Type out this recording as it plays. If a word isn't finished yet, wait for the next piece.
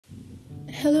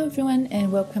Hello everyone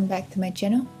and welcome back to my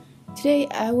channel. Today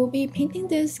I will be painting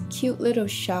this cute little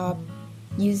shop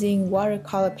using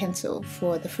watercolor pencil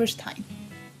for the first time.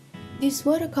 These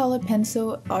watercolor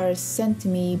pencils are sent to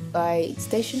me by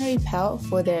Stationery Pal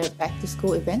for their back to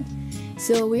school event.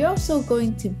 So we're also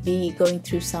going to be going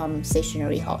through some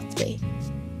stationery haul today.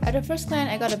 At the first glance,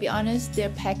 I gotta be honest, their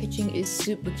packaging is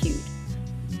super cute.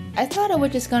 I thought I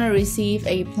was just gonna receive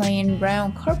a plain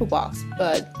brown cardboard box,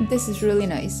 but this is really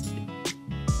nice.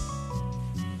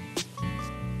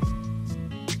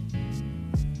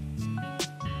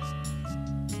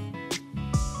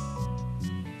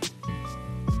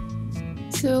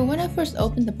 So when I first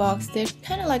opened the box, there's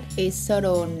kind of like a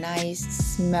subtle nice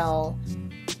smell,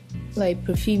 like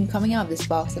perfume coming out of this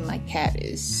box, and my cat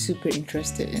is super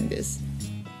interested in this.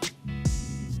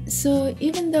 So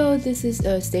even though this is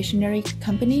a stationery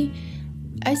company,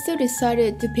 I still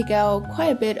decided to pick out quite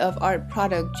a bit of art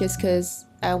product just because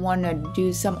I want to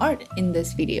do some art in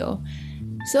this video.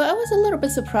 So I was a little bit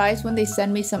surprised when they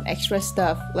sent me some extra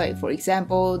stuff, like for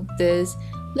example this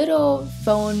little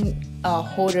phone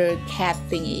holder cat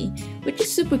thingy, which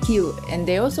is super cute, and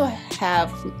they also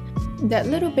have that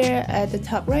little bear at the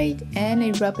top right and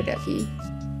a rubber ducky.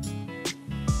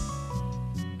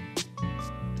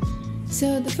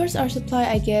 So the first art supply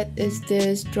I get is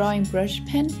this drawing brush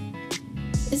pen.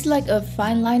 It's like a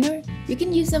fine liner. You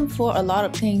can use them for a lot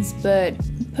of things, but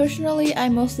personally I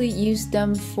mostly use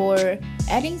them for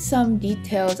adding some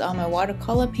details on my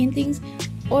watercolor paintings,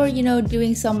 or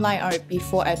doing some line art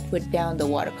before I put down the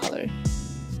watercolor.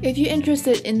 If you're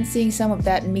interested in seeing some of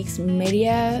that mixed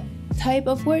media type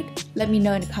of work, let me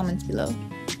know in the comments below.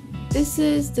 This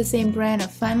is the same brand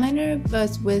of fine liner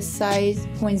but with size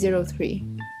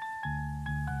 0.03.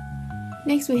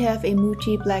 Next we have a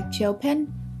Muji black gel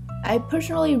pen. I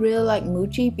personally really like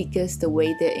Muji because the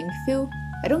way their ink feel.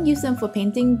 I don't use them for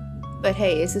painting, but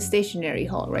hey, it's a stationery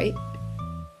haul, right?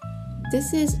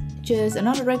 This is just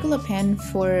another regular pen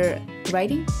for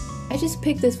writing. I just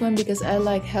picked this one because I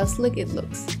like how slick it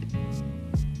looks.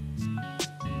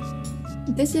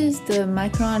 This is the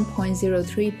macaron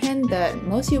 0.03 pen that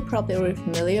most of you probably are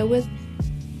familiar with.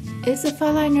 It's a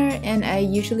fine liner and I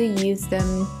usually use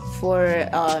them for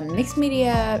mixed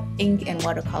media, ink and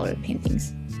watercolor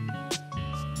paintings.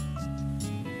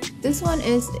 This one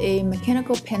is a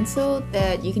mechanical pencil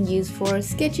that you can use for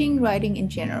sketching, writing in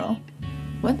general.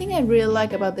 One thing I really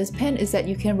like about this pen is that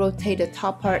you can rotate the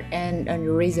top part and an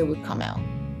eraser would come out.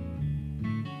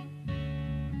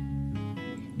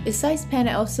 Besides pen,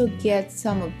 I also get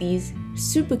some of these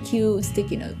super cute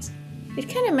sticky notes. It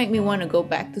kind of makes me want to go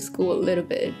back to school a little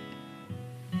bit.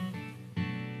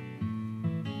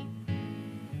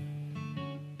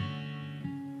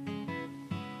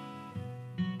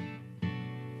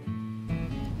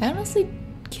 I honestly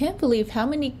can't believe how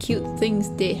many cute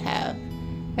things they have.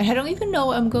 And I don't even know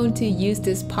what I'm going to use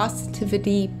this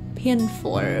positivity pin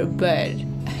for, but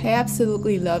I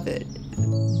absolutely love it.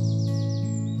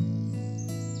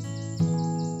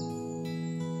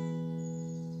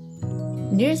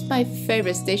 And here's my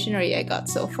favorite stationery I got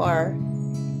so far,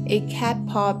 a cat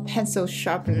paw pencil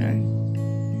sharpener.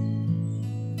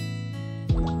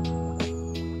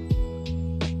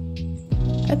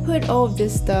 I put all of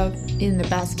this stuff in the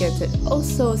basket that's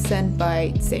also sent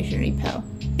by Stationery Pal.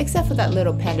 Except for that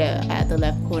little panda at the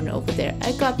left corner over there.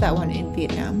 I got that one in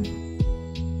Vietnam.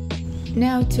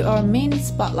 Now to our main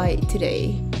spotlight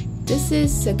today. This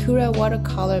is Sakura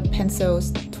Watercolor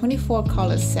Pencils 24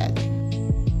 color set.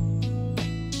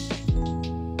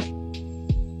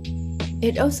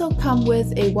 It also comes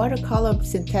with a watercolor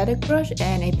synthetic brush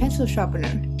and a pencil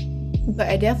sharpener. But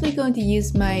I'm definitely going to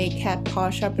use my cat paw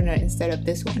sharpener instead of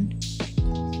this one.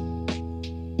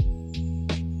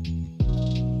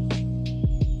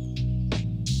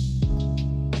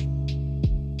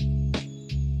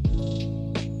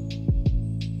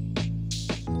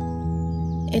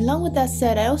 Along with that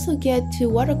set, I also get two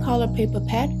watercolor paper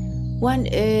pads. One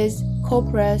is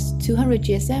cold press 200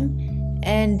 GSM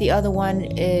and the other one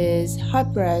is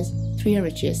hot press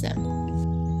 300 GSM.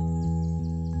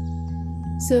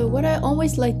 So what I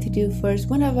always like to do first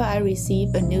whenever I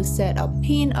receive a new set of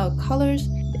paint or colors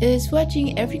is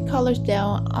swatching every color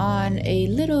down on a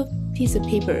little piece of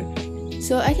paper,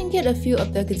 so I can get a feel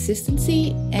of the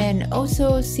consistency and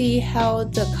also see how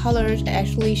the colors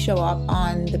actually show up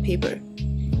on the paper.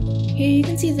 Here you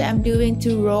can see that I'm doing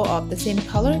 2 rows of the same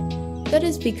color. That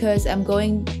is because I'm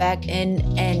going back in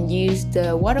and use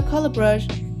the watercolor brush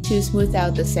to smooth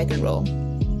out the second row.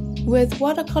 With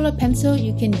watercolor pencil,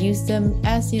 you can use them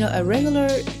as a regular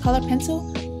color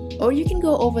pencil, or you can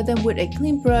go over them with a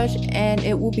clean brush and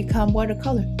it will become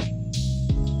watercolor.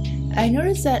 I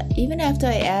noticed that even after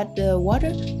I add the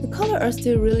water, the colors are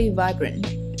still really vibrant.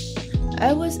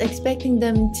 I was expecting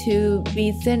them to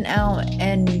be thinned out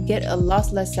and get a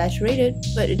lot less saturated,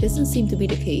 but it doesn't seem to be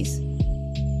the case.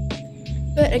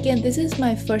 But again, this is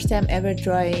my first time ever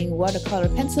drawing watercolor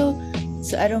pencil,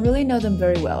 so I don't really know them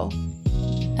very well.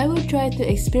 I will try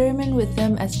to experiment with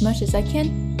them as much as I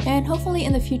can, and hopefully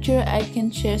in the future I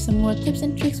can share some more tips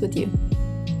and tricks with you.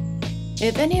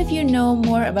 If any of you know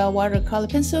more about watercolor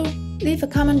pencil, leave a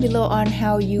comment below on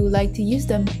how you like to use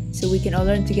them so we can all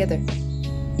learn together.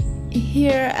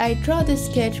 Here I draw this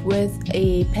sketch with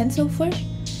a pencil first,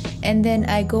 and then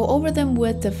I go over them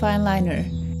with the fine liner.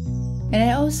 And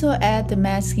I also add the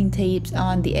masking tapes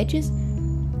on the edges.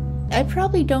 I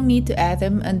probably don't need to add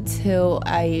them until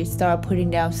I start putting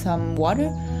down some water,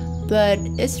 but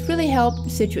it's really helped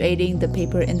situating the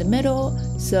paper in the middle,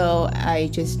 so I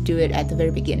just do it at the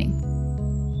very beginning.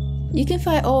 You can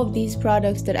find all of these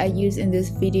products that I use in this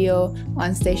video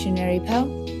on Stationery Pal.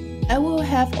 I will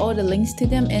have all the links to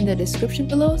them in the description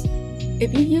below.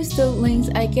 If you use the links,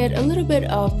 I get a little bit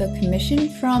of the commission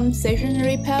from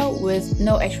Stationery Pal with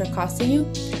no extra cost to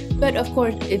you. But of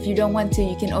course, if you don't want to,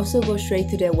 you can also go straight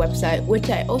to their website, which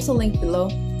I also link below.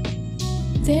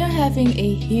 They are having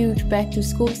a huge back to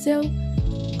school sale.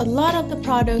 A lot of the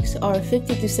products are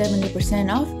 50 to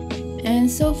 70% off, and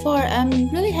so far I'm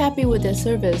really happy with their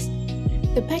service.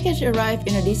 The package arrived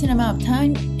in a decent amount of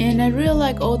time, and I really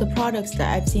like all the products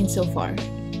that I've seen so far.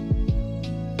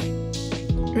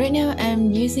 Right now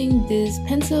I'm using these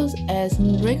pencils as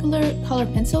regular color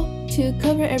pencil to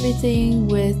cover everything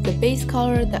with the base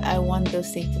color that I want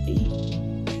those things to be.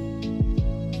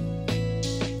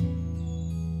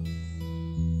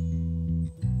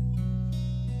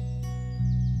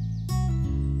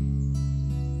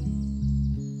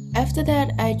 After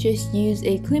that, I just use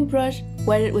a clean brush,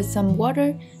 wet it with some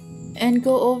water, and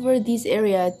go over these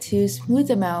areas to smooth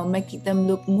them out, making them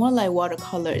look more like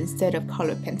watercolor instead of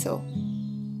colored pencil.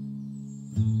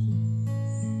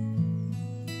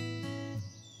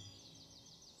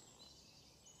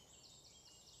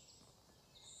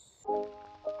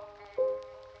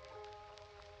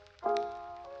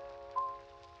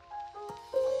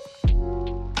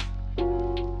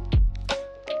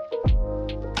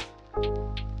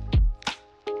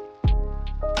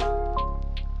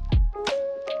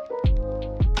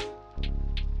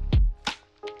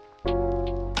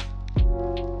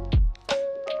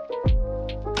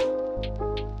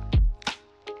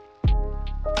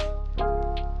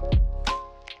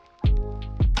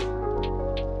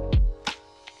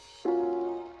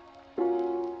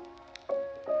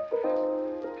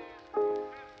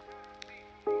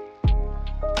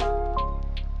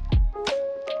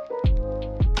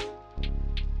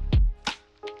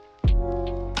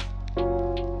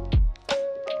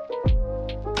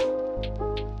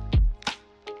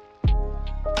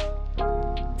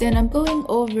 Then I'm going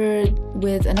over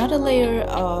with another layer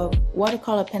of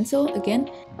watercolor pencil again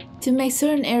to make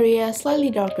certain areas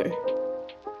slightly darker.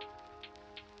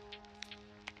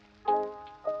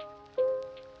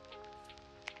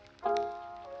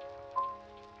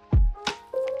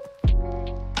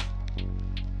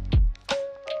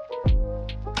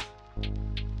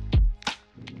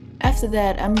 After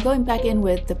that, I'm going back in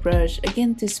with the brush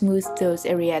again to smooth those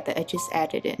areas that I just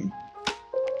added in.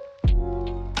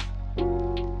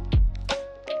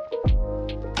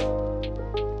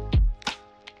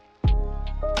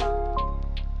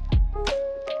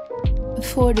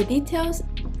 For the details,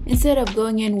 instead of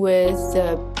going in with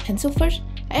the pencil first,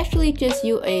 I actually just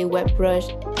use a wet brush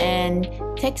and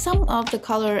take some of the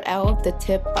color out of the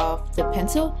tip of the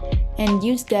pencil and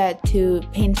use that to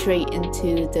paint straight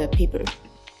into the paper.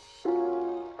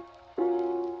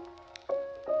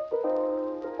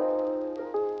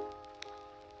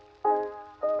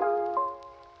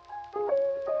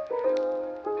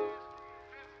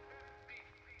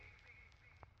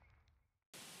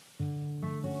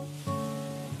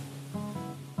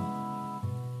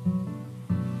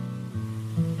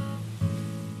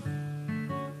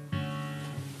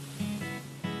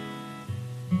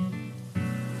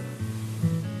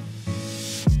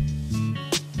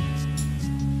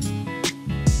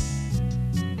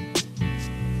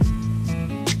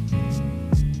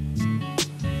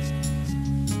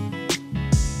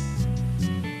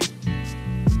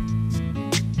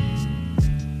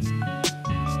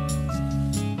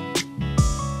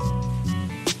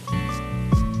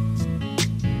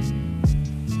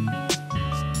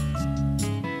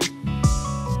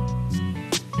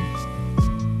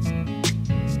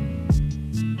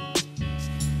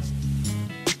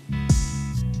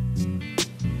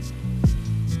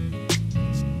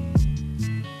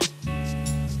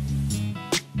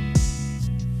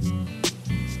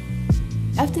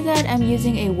 After that, I'm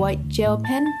using a white gel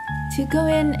pen to go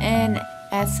in and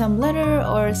add some letter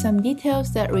or some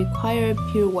details that require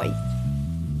pure white.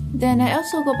 Then I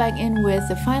also go back in with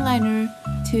the fine liner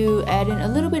to add in a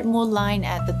little bit more line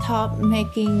at the top,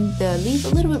 making the leaf a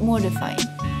little bit more defined.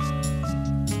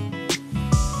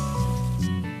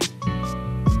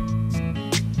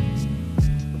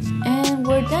 And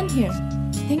we're done here.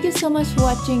 Thank you so much for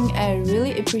watching, I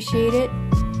really appreciate it.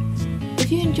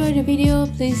 If you enjoyed the video,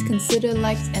 please consider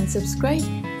likes and subscribe,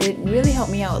 it really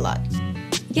helped me out a lot.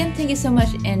 Again, thank you so much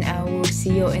and I will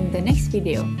see you in the next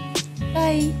video.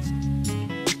 Bye!